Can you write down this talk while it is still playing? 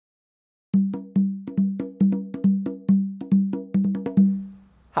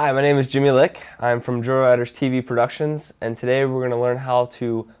Hi, my name is Jimmy Lick. I'm from Joe Writers TV Productions, and today we're going to learn how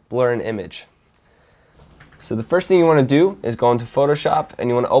to blur an image. So the first thing you want to do is go into Photoshop and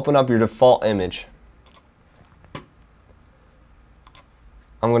you want to open up your default image.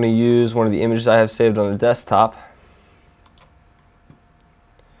 I'm going to use one of the images I have saved on the desktop.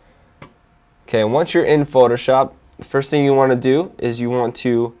 Okay, and once you're in Photoshop, the first thing you want to do is you want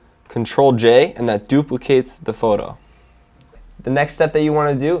to Control J, and that duplicates the photo. The next step that you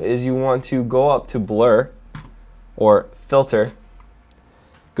want to do is you want to go up to Blur or Filter,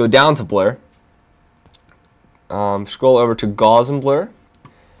 go down to Blur, scroll over to Gaussian Blur,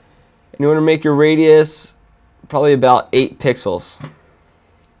 and you want to make your radius probably about 8 pixels.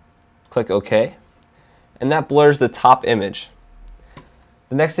 Click OK, and that blurs the top image.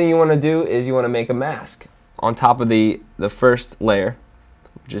 The next thing you want to do is you want to make a mask on top of the first layer,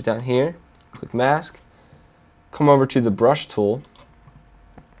 which is down here. Click Mask. Come over to the brush tool,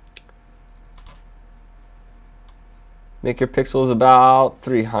 make your pixels about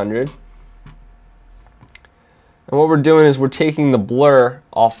 300, and what we're doing is we're taking the blur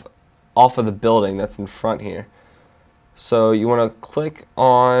off of the building that's in front here. So you want to click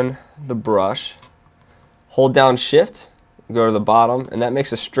on the brush, hold down Shift, go to the bottom, and that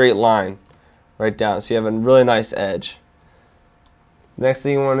makes a straight line right down, so you have a really nice edge. Next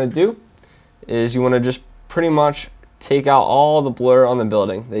thing you want to do is you want to just pretty much take out all the blur on the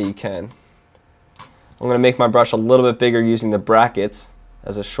building that you can. I'm going to make my brush a little bit bigger using the brackets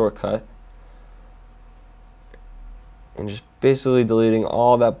as a shortcut. And just basically deleting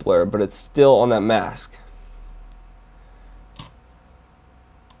all that blur, but it's still on that mask.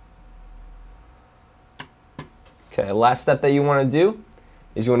 Okay, last step that you want to do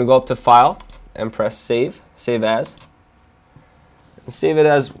is you want to go up to File and press Save, Save As. And save it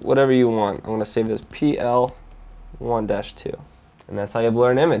as whatever you want. I'm going to save it as PL1-2. And that's how you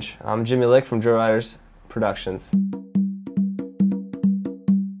blur an image. I'm Jimmy Lick from Joe Writers Productions.